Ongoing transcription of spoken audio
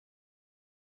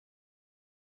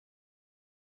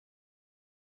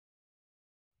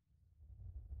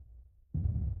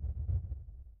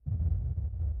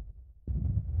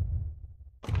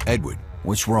Edward,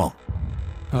 what's wrong?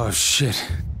 Oh, shit.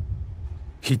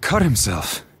 He cut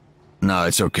himself. No,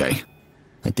 it's okay.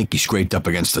 I think he scraped up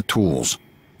against the tools.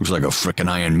 Looks like a frickin'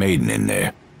 Iron Maiden in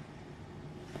there.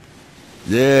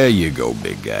 There you go,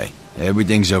 big guy.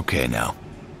 Everything's okay now.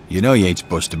 You know you ain't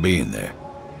supposed to be in there.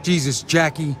 Jesus,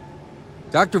 Jackie.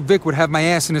 Dr. Vic would have my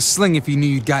ass in a sling if he knew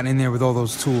you'd gotten in there with all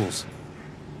those tools.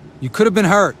 You could have been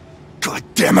hurt. God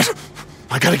damn it!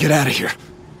 I gotta get out of here.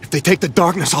 If they take the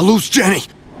darkness, I'll lose Jenny!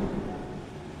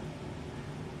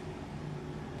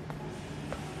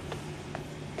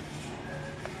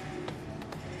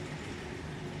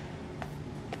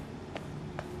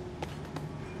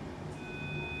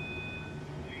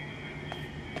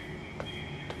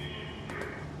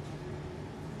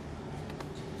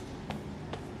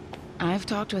 I've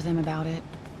talked with him about it.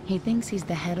 He thinks he's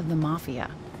the head of the Mafia.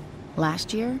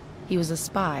 Last year, he was a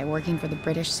spy working for the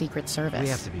British Secret Service. We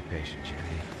have to be patient,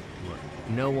 Jenny. Look,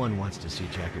 no one wants to see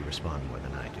Jackie respond more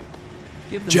than I do.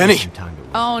 Give them Jenny! some time to...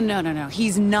 Oh, no.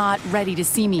 He's not ready to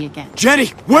see me again.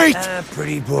 Jenny, wait!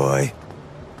 Pretty boy.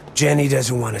 Jenny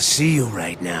doesn't want to see you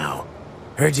right now.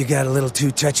 Heard you got a little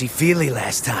too touchy-feely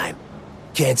last time.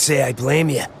 Can't say I blame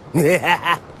you.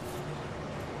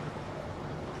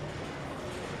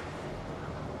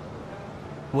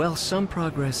 Well, some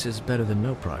progress is better than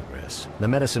no progress. The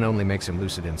medicine only makes him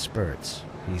lucid in spurts.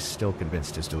 He's still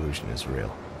convinced his delusion is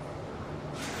real.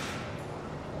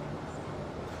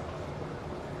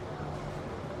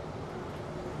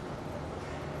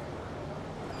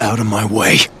 Out of my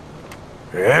way.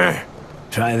 Huh?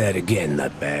 Try that again,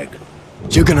 nutbag.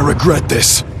 You're gonna regret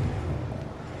this.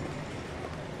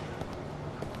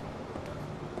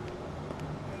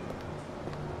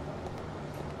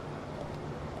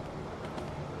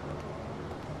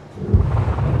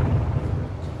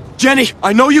 Jenny,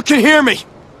 I know you can hear me!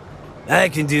 I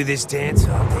can do this dance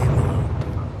all day long.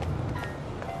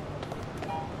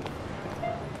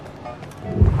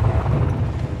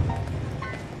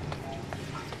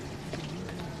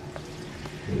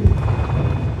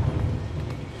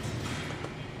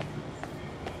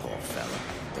 Poor fella.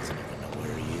 Doesn't even know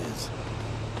where he is.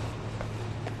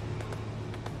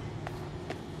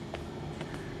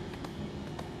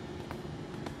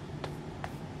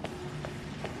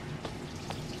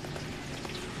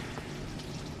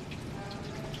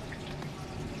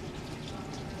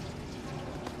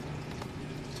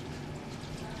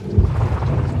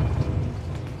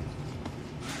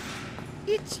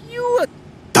 It's you!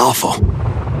 Dolfo,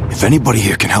 if anybody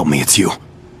here can help me, it's you.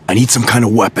 I need some kind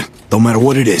of weapon, no matter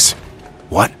what it is.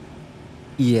 What?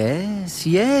 Yes,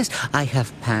 I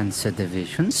have panzer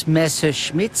divisions,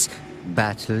 Messerschmitts,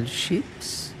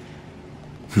 battleships.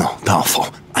 No,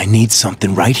 Dolfo, I need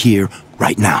something right here,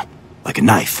 right now. Like a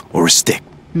knife or a stick.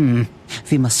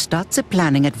 We must start the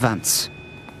planning at once.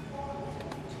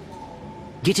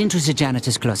 Get into the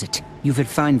janitor's closet. You will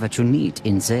find what you need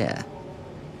in there.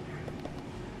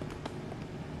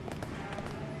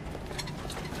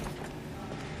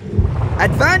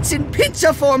 Advance in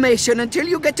pincer formation until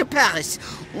you get to Paris.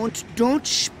 And don't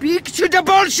speak to the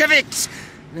Bolsheviks!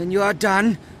 When you are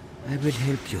done, I will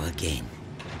help you again.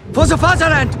 For the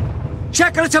fatherland!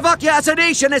 Czechoslovakia as a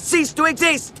nation has ceased to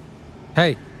exist!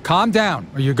 Hey, calm down,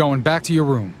 or you're going back to your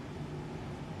room.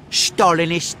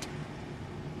 Stalinist.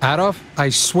 Adolf, I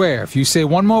swear, if you say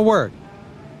one more word...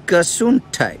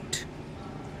 Gesundheit.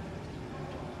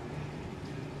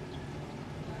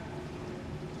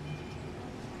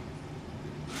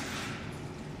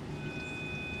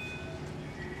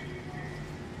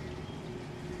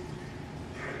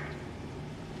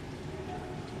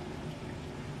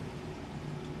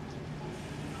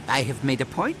 I have made a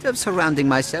point of surrounding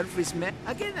myself with men.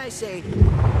 Again I say,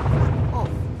 off.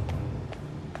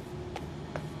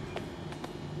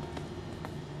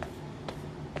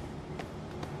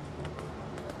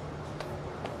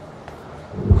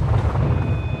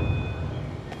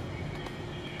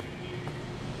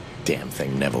 Damn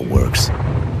thing never works.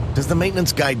 Does the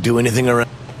maintenance guy do anything around?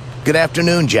 Good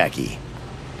afternoon, Jackie.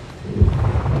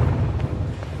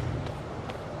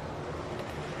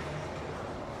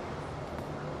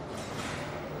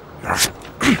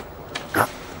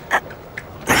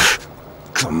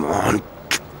 Come on.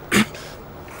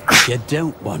 You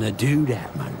don't want to do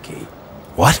that, monkey.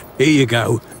 What? Here you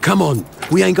go. Come on,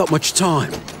 we ain't got much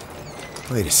time.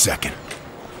 Wait a second.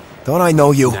 Don't I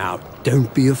know you? Now,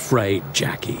 don't be afraid,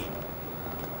 Jackie.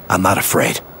 I'm not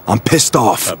afraid. I'm pissed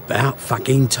off. About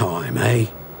fucking time, eh?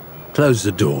 Close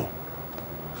the door.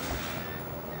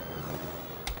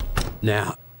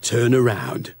 Now, turn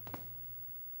around.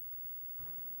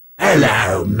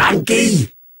 Hello,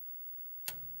 monkey!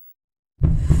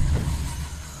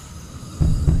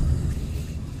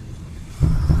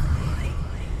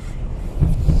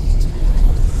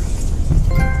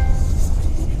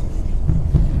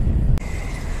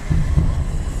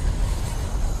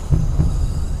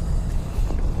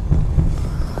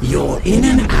 in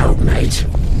and out, mate.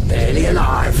 Barely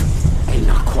alive. And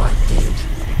not quite dead.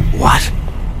 What?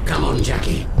 Come on,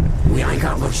 Jackie. We ain't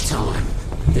got much time.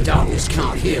 The darkness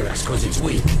can't hear us because it's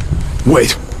weak.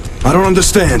 Wait, I don't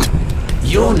understand.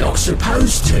 You're not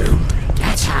supposed to.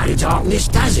 That's how the darkness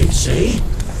does it, see?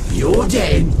 You're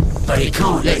dead, but it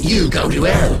can't let you go to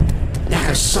hell. That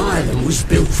asylum was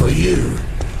built for you.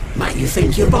 Make you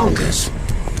think you're bonkers.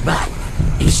 But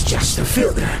it's just a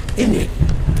filter, isn't it?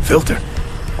 Filter?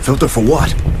 Filter for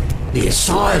what? The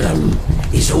asylum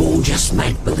is all just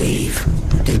make-believe.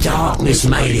 The darkness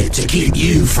made it to keep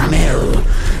you from hell.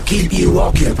 Keep you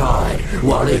occupied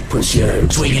while it puts your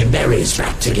twig and berries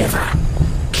back together.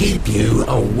 Keep you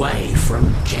away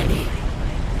from Jenny.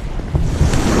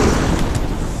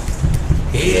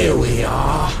 Here we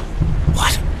are.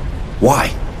 What?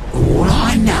 Why? All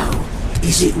I know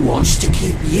is it wants to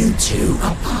keep you two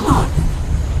apart.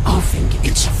 I think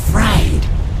it's afraid.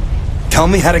 Tell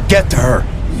me how to get to her.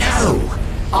 No,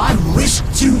 I've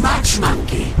risked too much,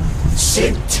 monkey.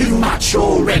 Said too much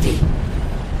already.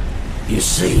 You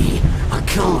see, I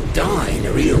can't die in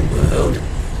the real world,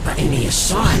 but in the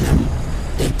asylum,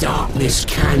 the darkness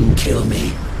can kill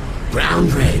me. Brown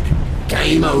red,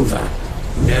 game over.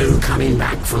 No coming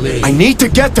back for me. I need to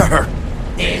get to her.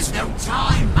 There's no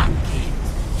time, monkey.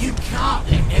 You can't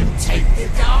let them take the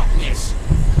darkness.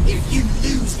 If you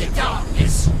lose the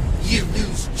darkness, you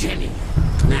lose Jenny.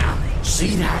 Now,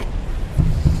 see that?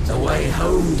 The way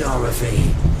home,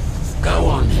 Dorothy. Go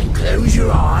on then, close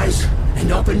your eyes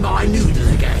and open my noodle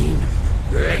again.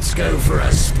 Let's go for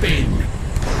a spin.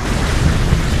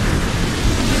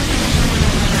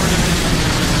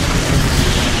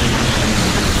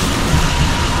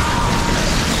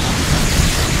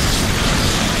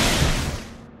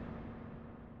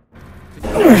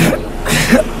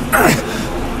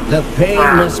 The pain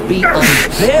must be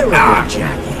unbearable,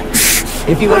 Jackie.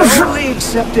 If you had only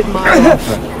accepted my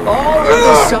offer, all of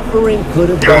the suffering could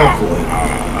have been avoided.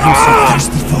 I'm so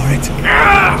thirsty for it.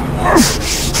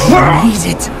 Ease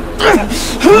it.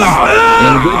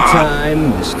 In good time,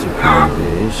 Mr.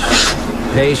 Parrish.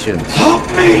 Patience. Help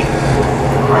me!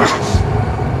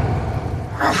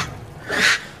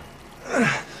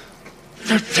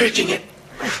 They're taking it.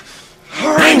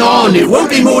 Hang on, it won't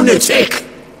be more than a tick.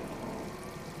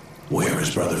 Where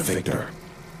is Brother Victor?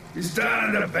 He's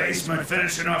down in the basement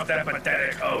finishing off that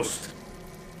pathetic host.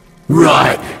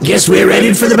 Right, guess we're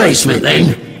headed for the basement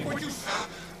then.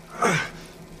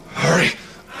 Hurry.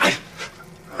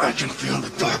 I can feel the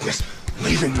darkness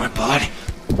leaving my body.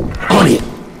 On it.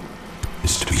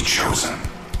 Is to be chosen.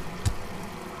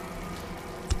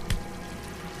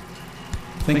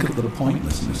 Think of the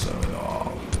pointlessness of it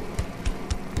all.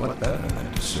 What better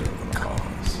than to serve a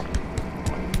cause?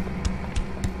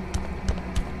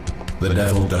 The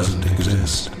devil doesn't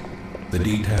exist. The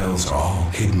details are all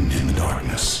hidden in the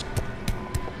darkness.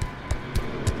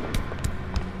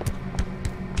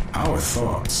 Our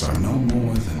thoughts are no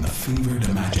more than the fevered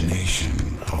imagination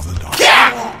of the dark.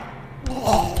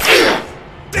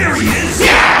 There he is!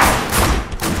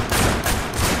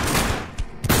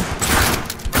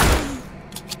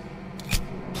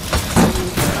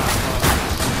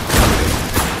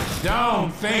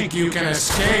 Don't think you can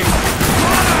escape.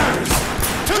 Runners!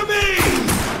 To me!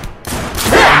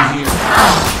 Come here.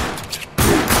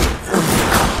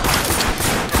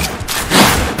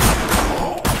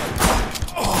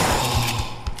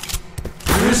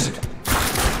 Where is it?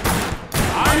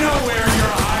 I know where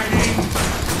you're hiding.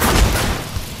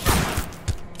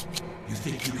 You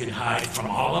think you can hide from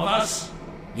all of us?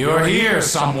 You're here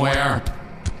somewhere.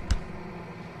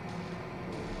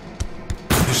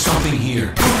 There's something here.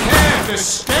 You can't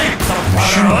escape the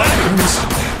brotherhood. There is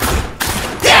something.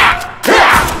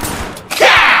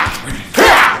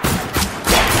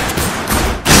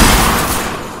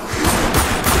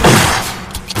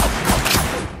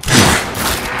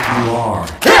 You are.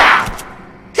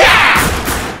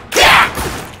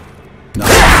 No.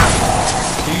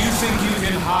 Do you think you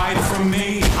can hide from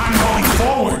me? I'm going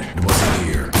forward. It wasn't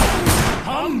here.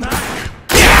 Come back.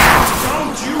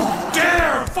 Don't you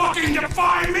dare fucking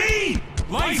defy me!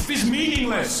 Life is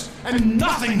meaningless and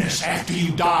nothingness after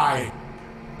you die.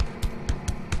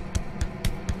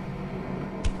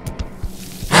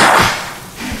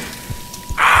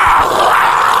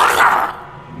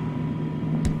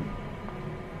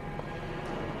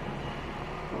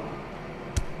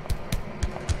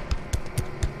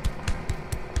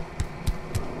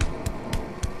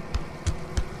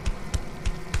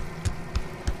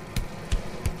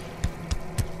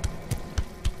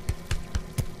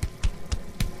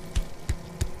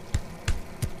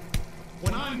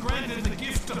 When I'm granted the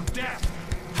gift of death,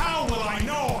 how will I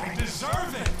know I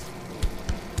deserve it?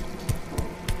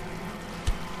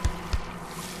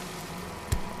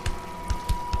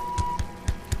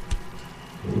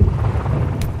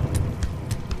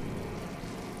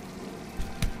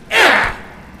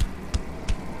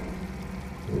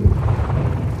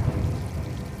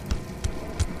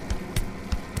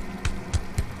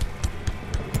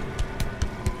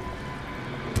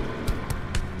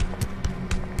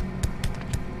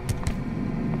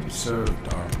 serve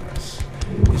darkness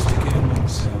is to give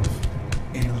oneself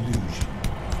an illusion.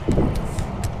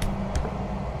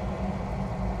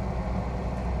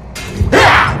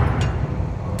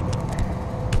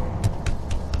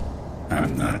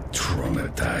 I'm not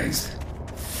traumatized.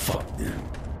 Fuck them.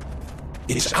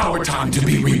 It's our time to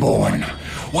be reborn.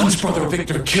 Once Brother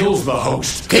Victor kills the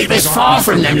host, Keep as far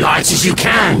from them lights as you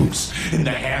can. in the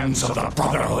hands of the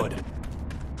Brotherhood.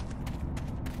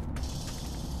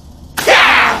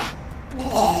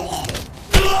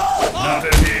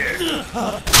 Nothing here.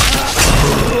 Darling,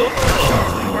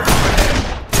 we're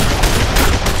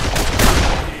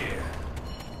here.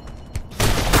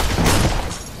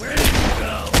 Where did you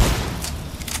go?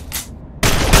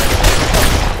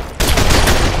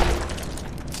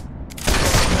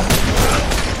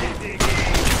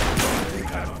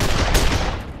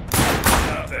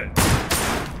 Nothing.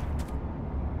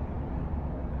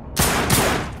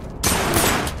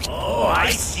 Oh,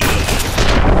 I see.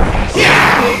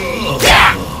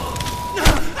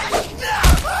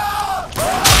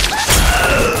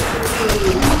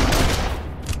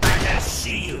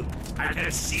 I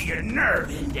can see your nerve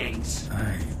endings.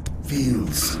 I feel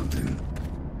something.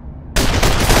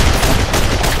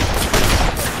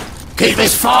 Keep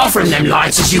as far from them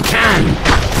lights as you can.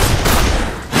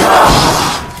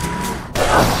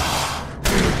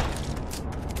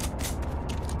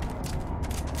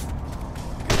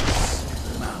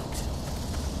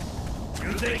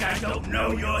 You think I don't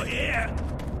know you're here?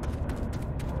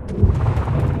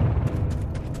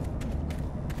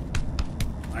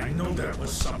 I know there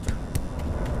was something.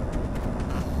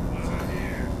 Wasn't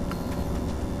here.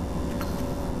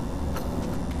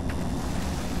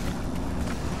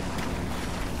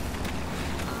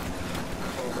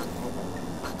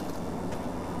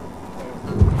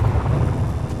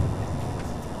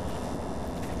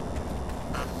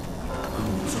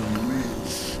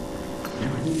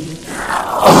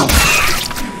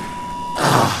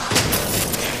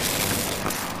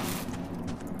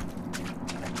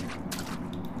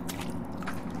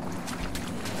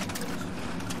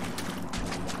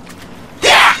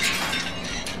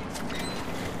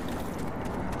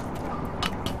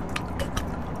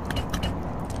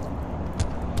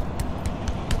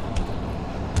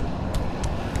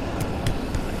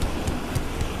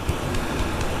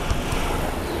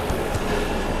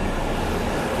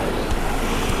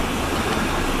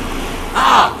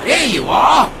 There you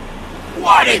are!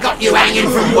 Why they got you hanging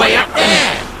from way up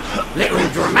there? Little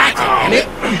dramatic, ain't it?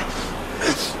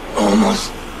 It's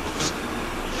almost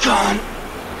gone.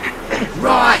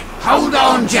 Right, hold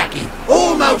on, Jackie.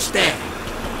 Almost there.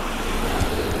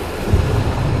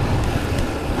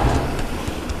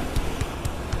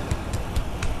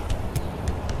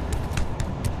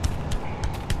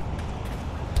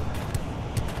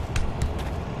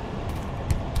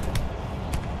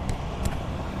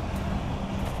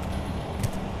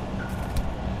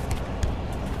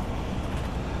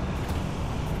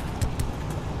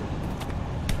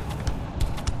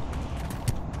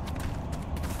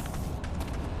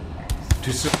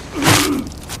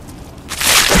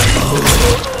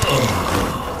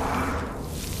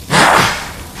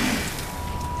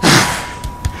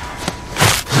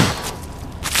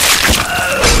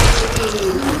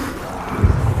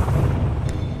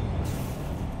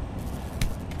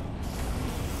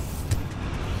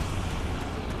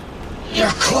 You're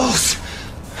close.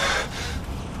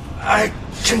 I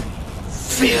can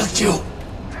feel you.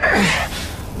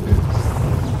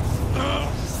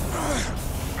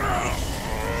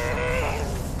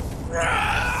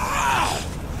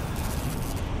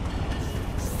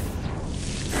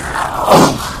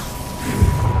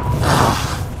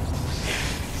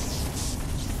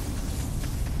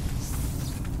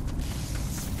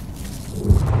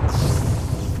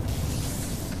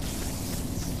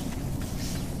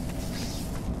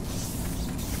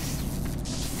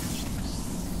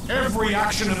 Every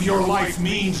action of your life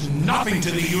means nothing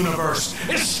to the universe,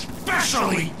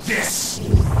 especially this!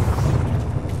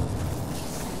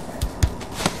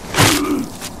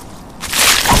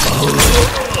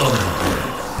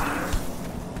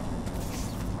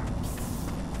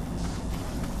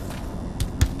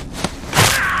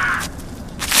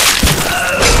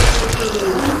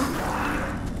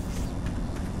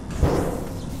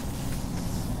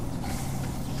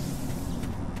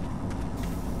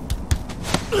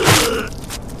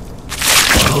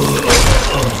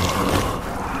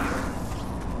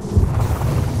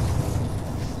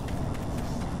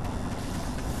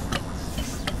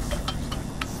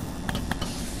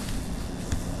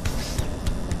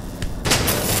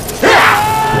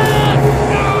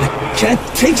 Can't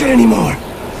take it anymore.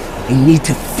 I need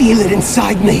to feel it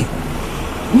inside me.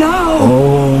 Now!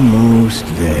 Almost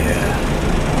there.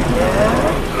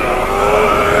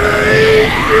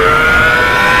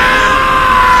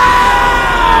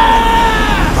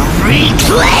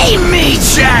 Reclaim me,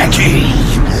 Jackie!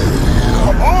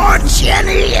 Or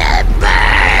Jenny, it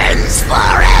burns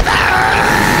forever!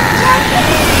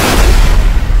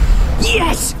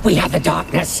 Yes! We have the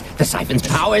darkness! The siphon's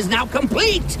power is now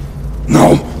complete!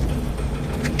 No!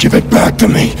 Give it back to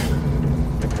me!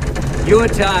 Your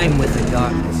time with the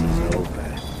darkness is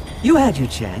over. You had your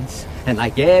chance, and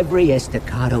like every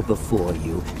estacado before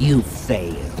you, you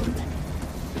failed.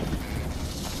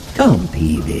 Come,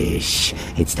 Peevish.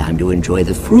 It's time to enjoy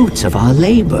the fruits of our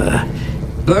labor.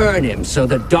 Burn him so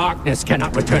the darkness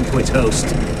cannot return to its host.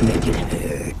 Make it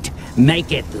hurt.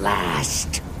 Make it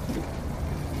last.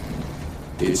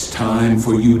 It's time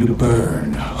for you to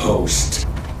burn, host.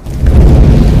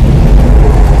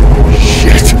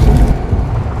 Shit!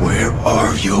 Where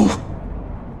are you?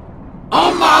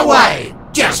 On my way!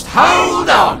 Just hold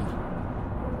on!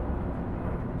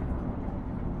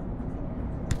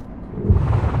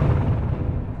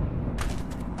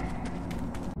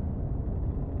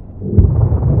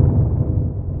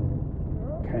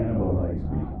 Cannibalize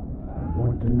me. I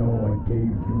want to know I gave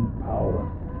you power.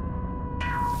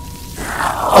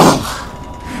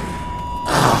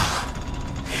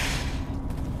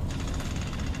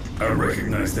 I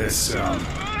recognize this sound.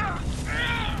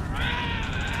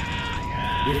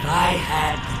 If I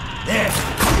had this...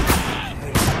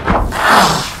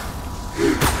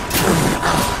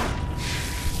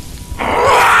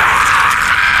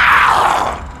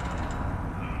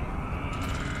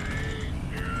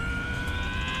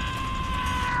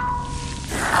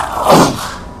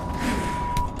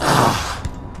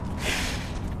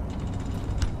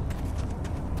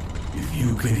 If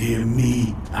you can hear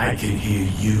me, I can hear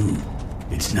you.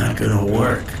 It's not gonna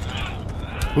work.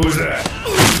 Who's that?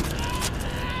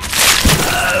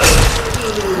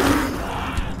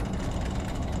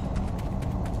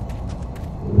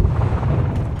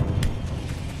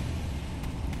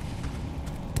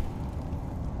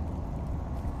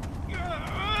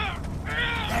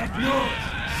 That noise!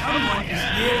 Someone is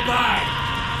nearby!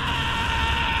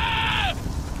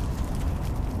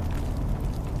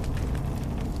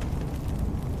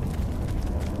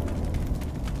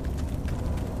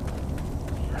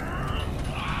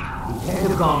 He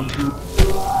have gone to...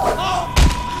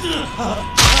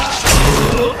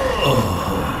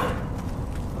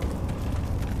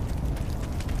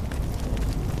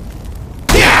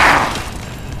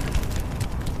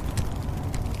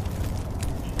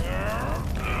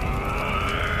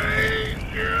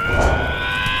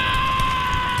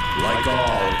 Like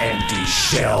all empty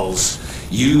shells,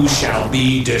 you shall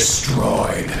be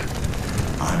destroyed.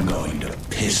 I'm going to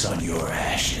piss on your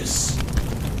ashes.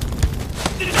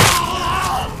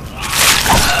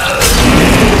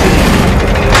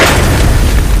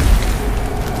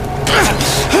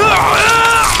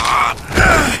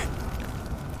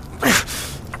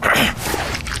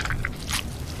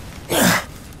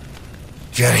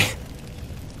 Jenny.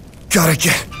 Gotta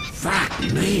get... Fuck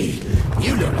me!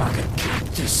 You look like a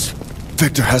cactus.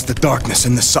 Victor has the darkness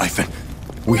in the siphon.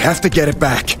 We have to get it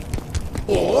back.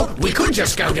 Or we could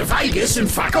just go to Vegas and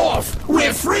fuck off.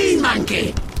 We're free,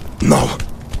 monkey! No.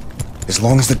 As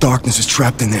long as the darkness is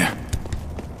trapped in there,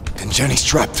 then Jenny's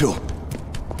trapped too.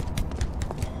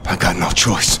 I got no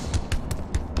choice.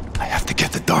 I have to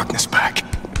get the darkness back.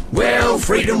 Well,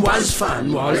 freedom was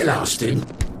fun while it lasted.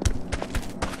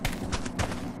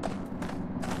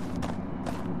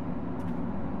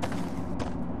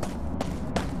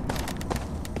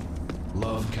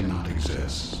 Love cannot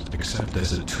exist except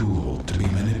as a tool to be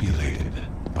manipulated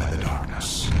by the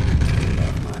darkness.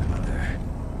 Love my mother.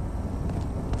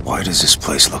 Why does this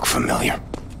place look familiar?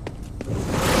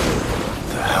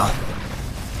 The hell?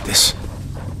 This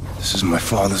is my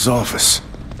father's office.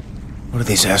 What are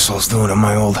these assholes doing in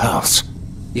my old house?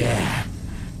 Yeah,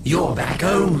 you're back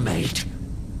home, mate.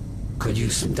 Could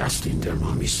use some dusting, don't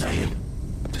mind me saying.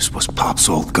 This was Pop's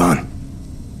old gun.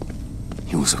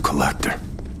 He was a collector.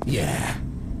 Yeah,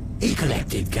 he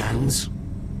collected guns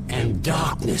and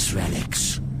darkness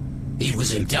relics. He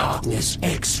was a darkness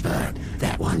expert,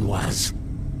 that one was.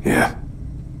 Yeah,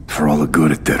 for all the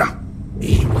good it did him.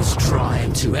 He was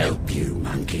trying to help you,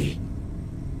 monkey.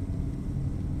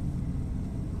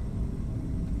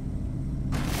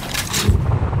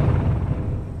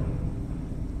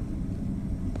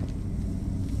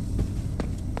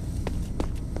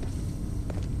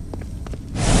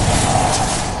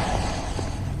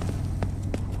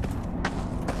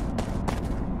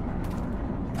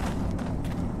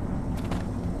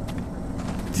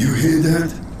 You hear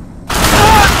that?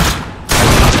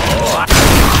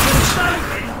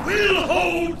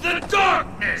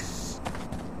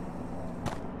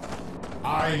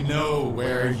 I know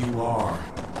where you are.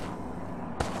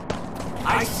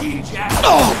 I see Jack.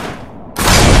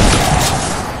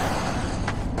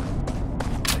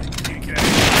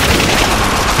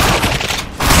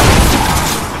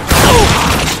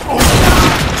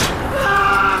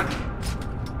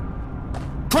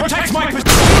 Protect my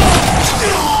position!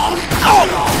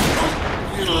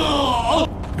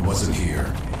 It wasn't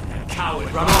here.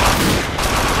 Coward, run off!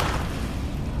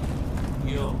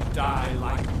 You'll die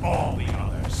like all the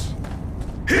others.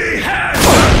 He has!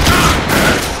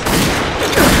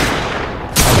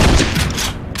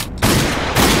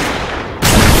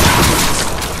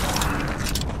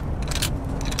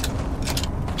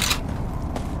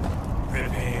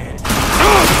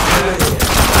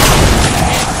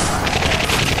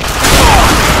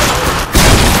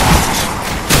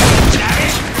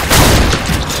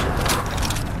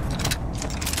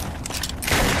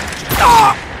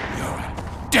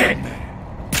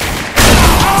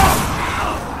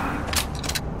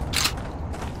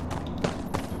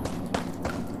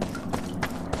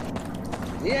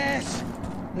 Yes,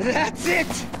 that's it!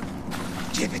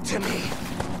 Give it to me.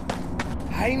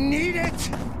 I need it!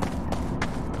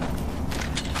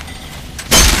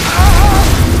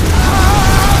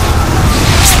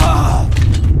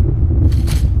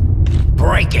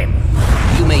 Break him!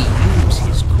 You may use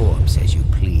his corpse as you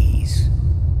please.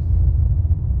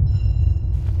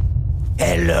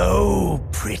 Hello,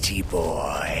 pretty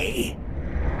boy.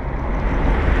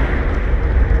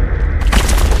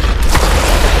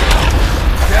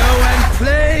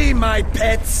 Play, my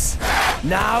pets!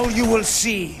 Now you will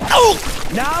see. Oh!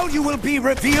 Now you will be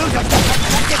revealed as the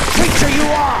pathetic creature you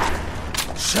are!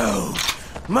 So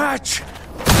much...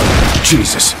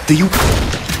 Jesus, do you...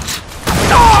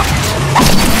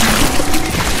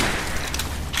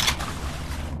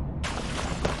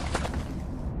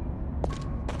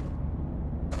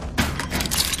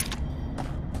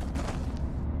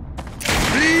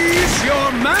 Please,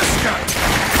 your master!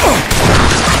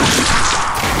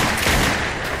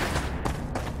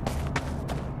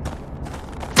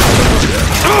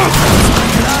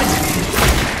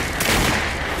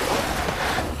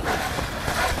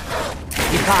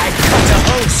 If I cut a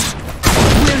host,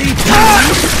 will he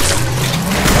please?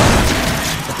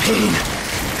 The pain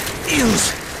feels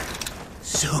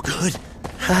so good.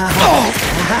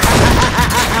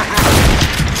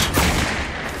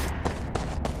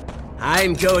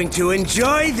 I'm going to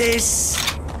enjoy this.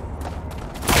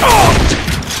 Oh,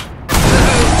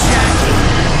 Jackie!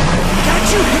 Can't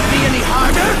you hit me any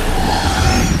harder?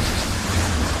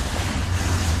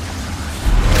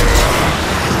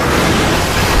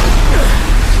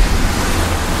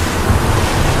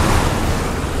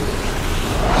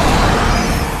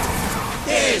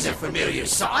 A familiar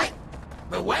sight.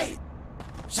 But wait,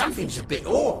 something's a bit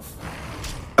off.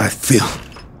 I feel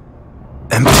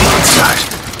empty inside.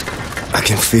 I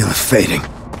can feel it fading.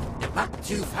 The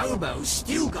buck-tooth hobo's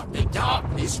still got the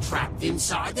darkness trapped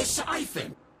inside the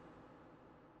siphon.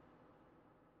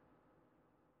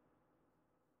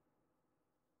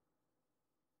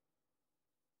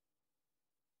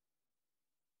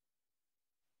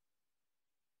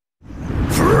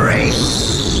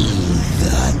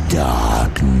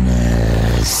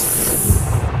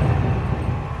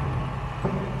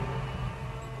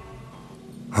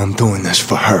 I'm doing this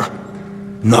for her,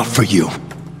 not for you.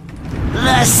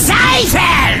 The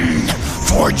siphon!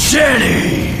 For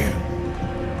Jenny!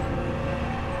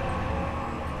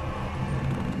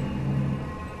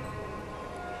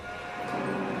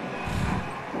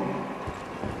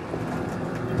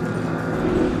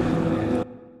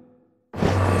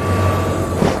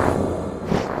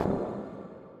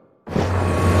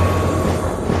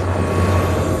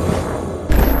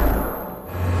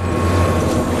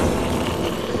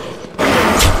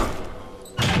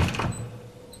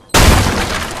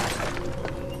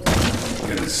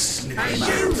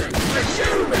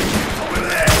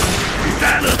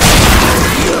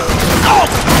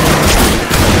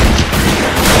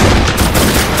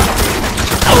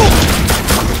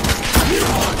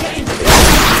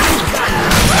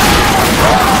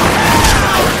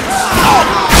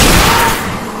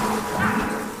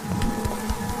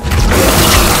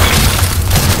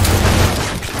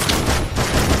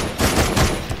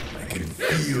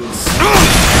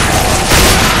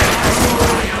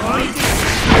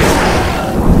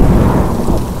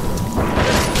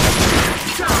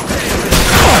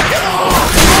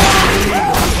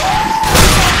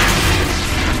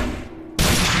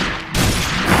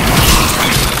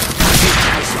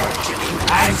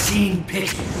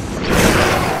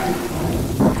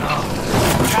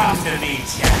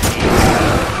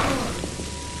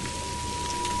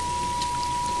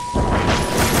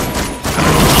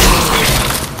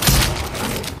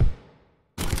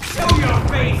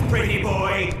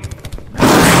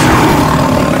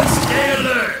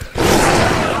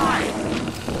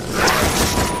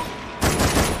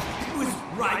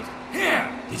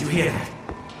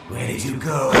 Where did you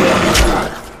go?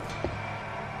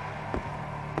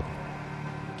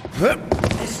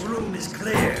 This room is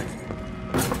clear.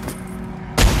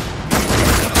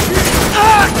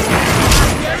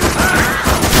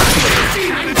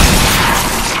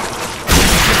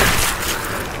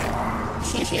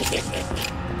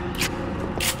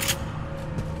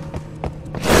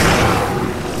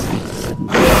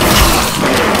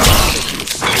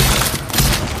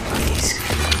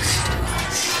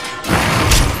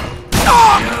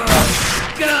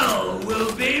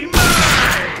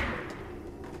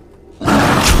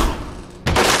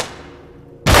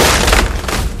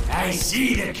 I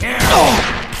see the carrot!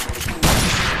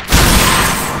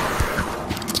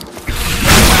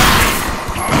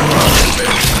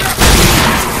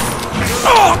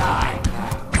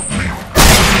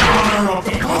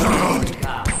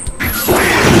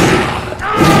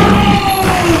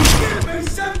 Give me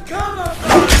some cover!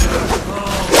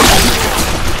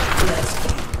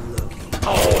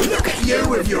 Oh, look at you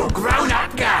with your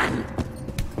grown-up gun!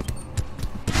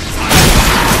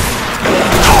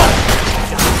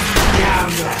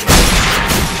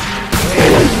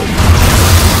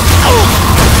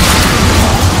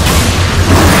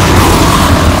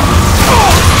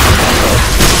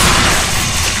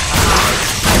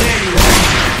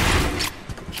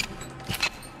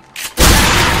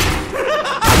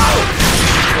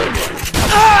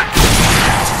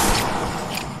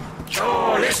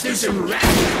 Oh, let's do some rap.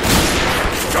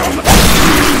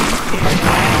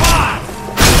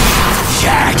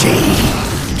 Jackie,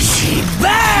 she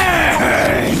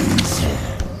burns!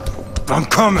 I'm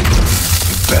coming, you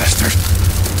bastard.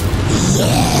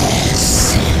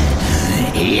 Yes.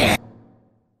 Yeah.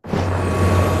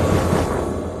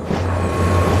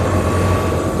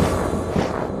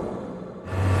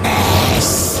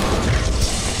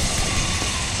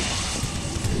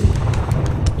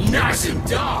 Nice and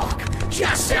dark,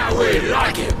 just how we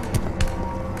like it.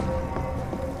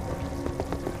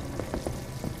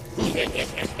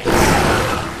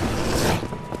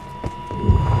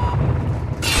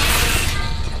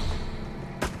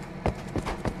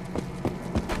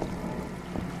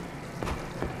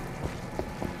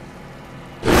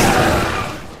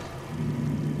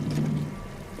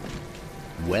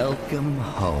 Welcome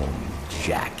home,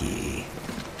 Jackie.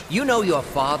 You know your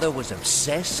father was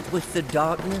obsessed with the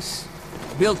darkness?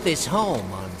 Built this home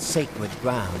on sacred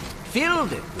ground,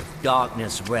 filled it with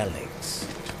darkness relics.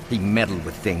 He meddled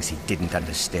with things he didn't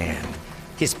understand.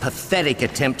 His pathetic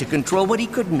attempt to control what he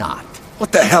could not.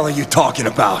 What the hell are you talking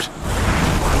about?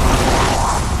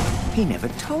 He never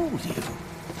told you,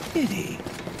 did he?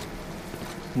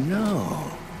 No.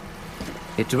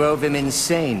 It drove him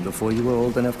insane before you were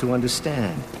old enough to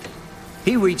understand.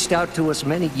 He reached out to us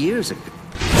many years ago.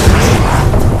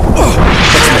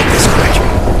 Let's make this quick.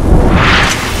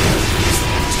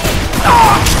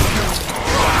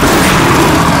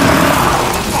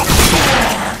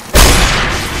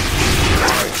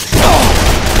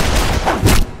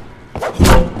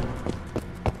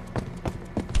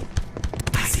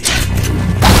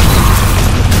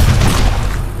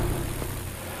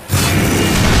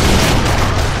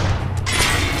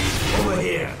 Over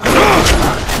here.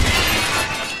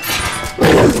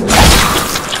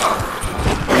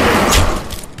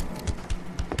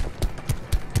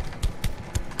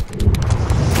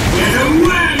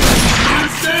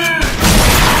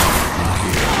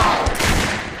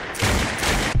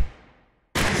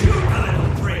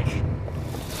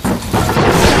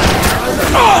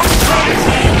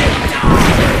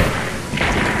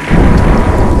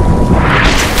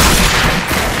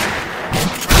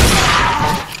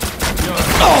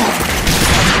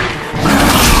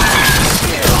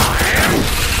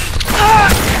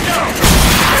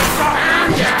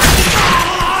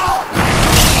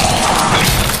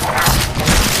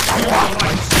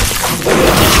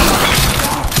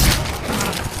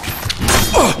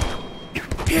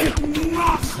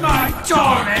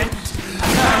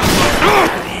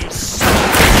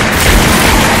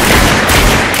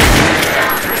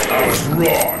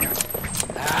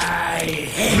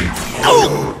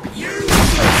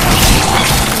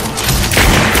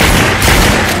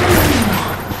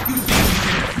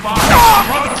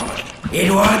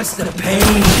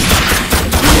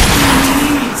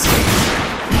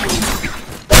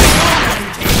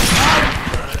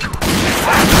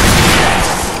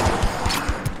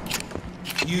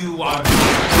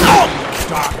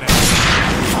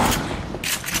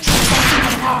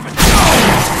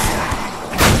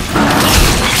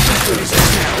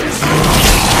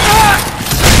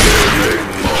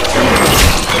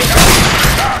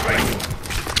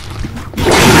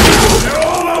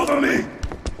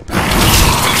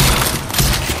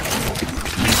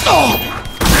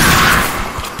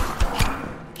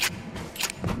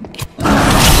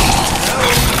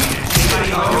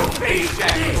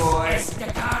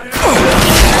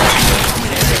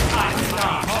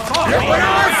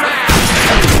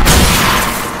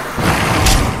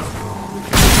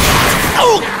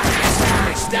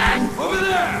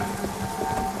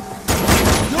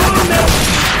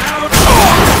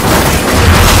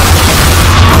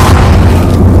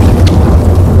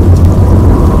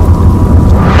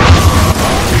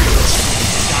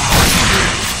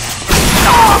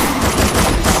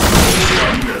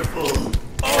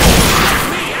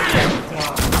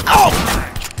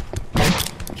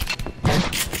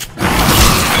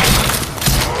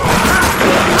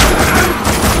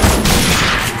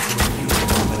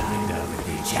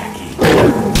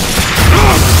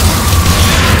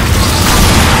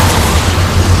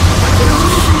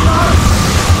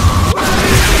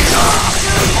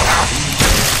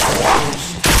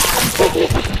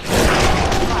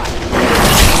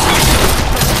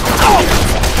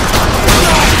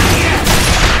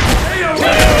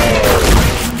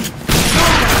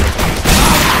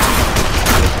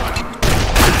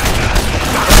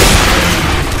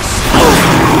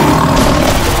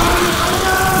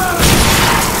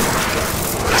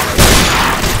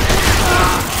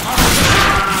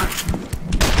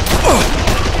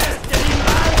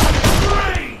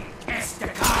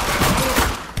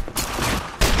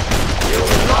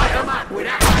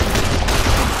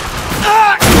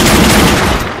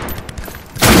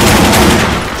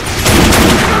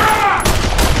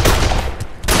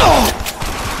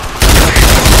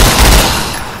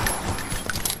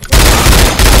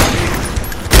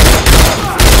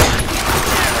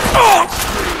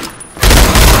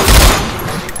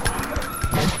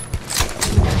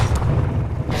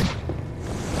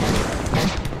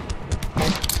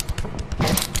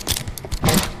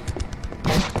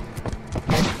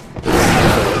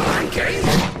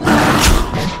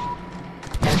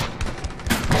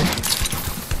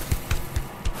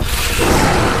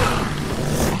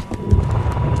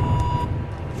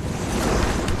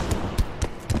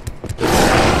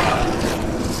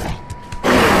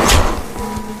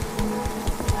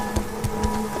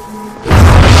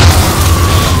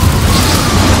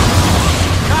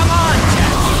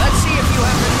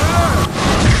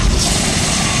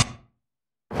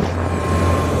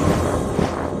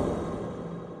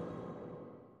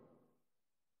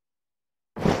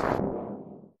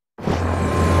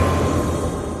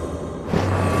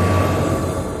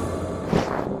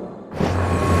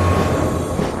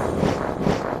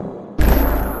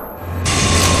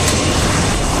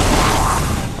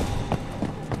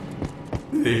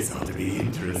 This ought to be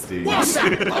interesting. What's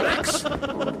that,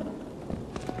 bollocks?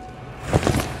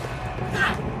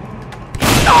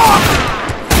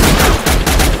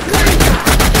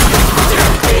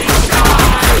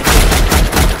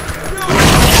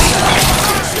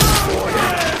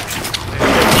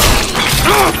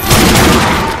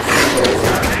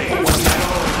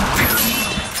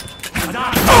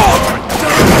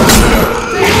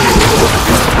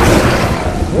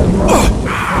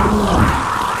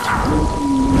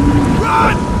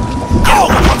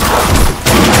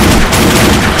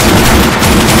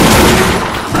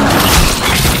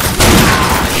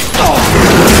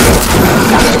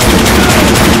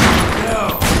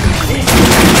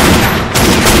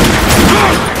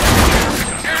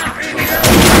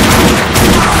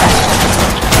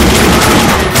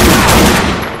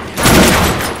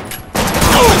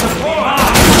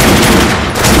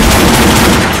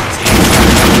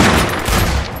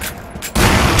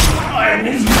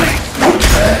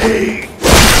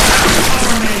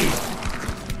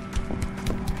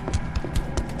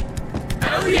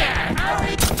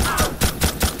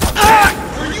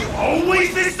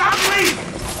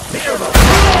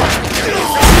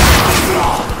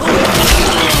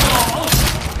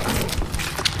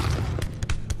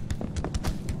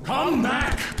 Come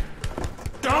back!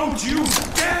 Don't you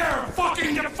dare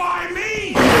fucking defy me!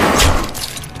 You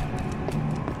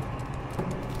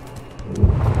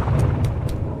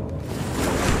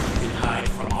can hide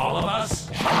from all of us?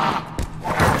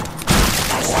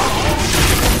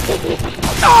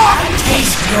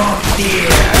 Taste your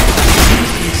fear. It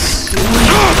is sweet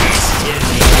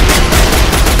destiny.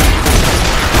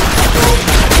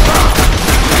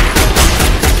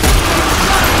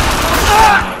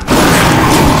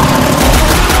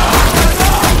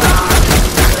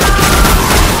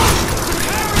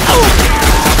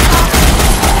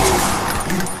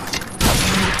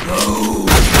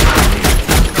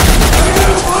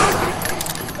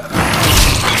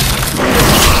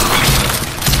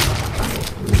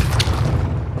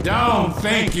 Don't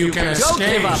think you can escape. Don't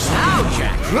give up now,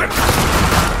 Jack.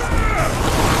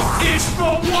 It's the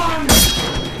one!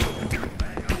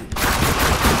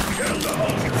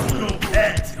 Little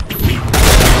pet.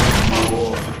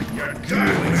 You're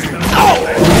doing Stay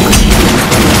away.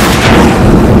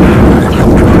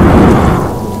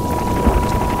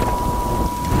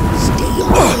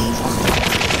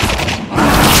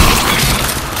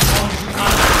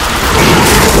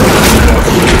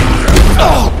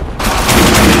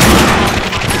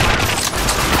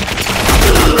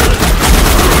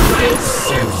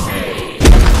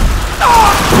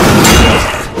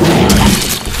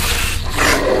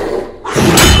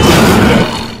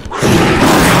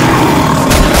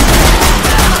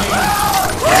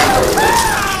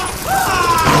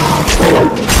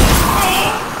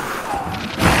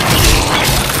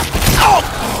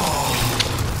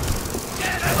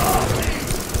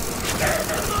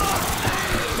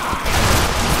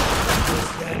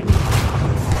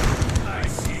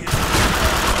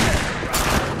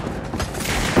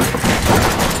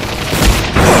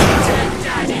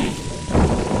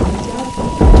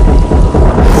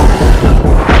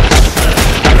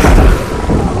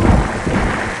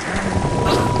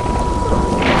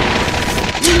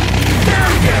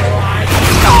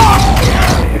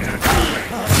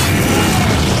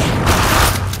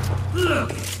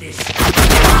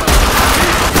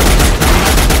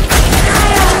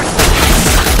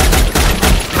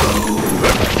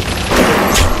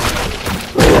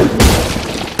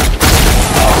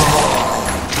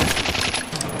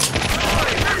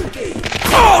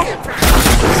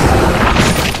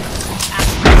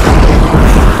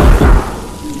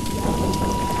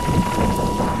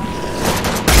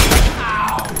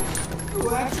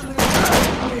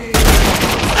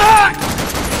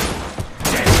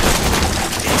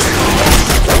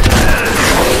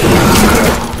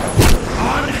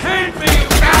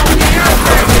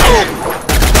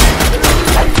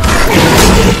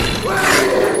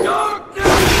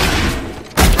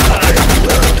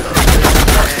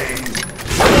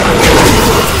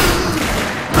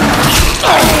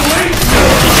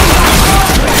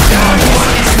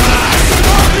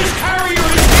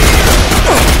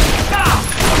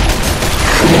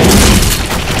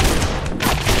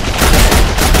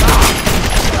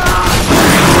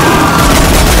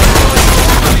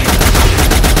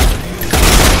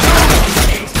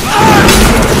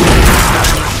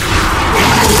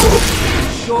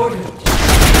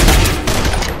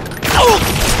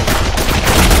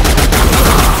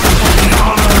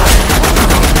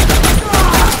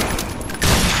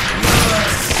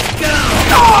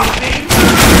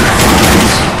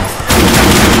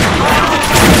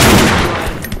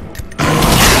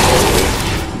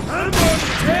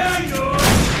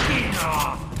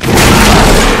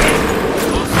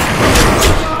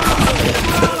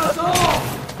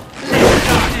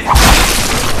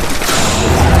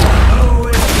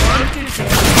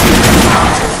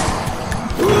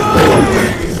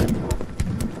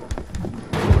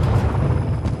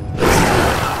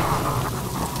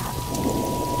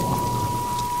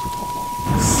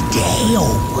 Stay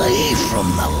away from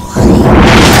the light.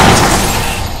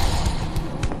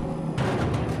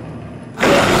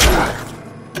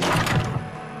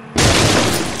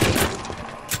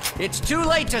 It's too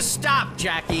late to stop,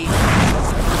 Jackie.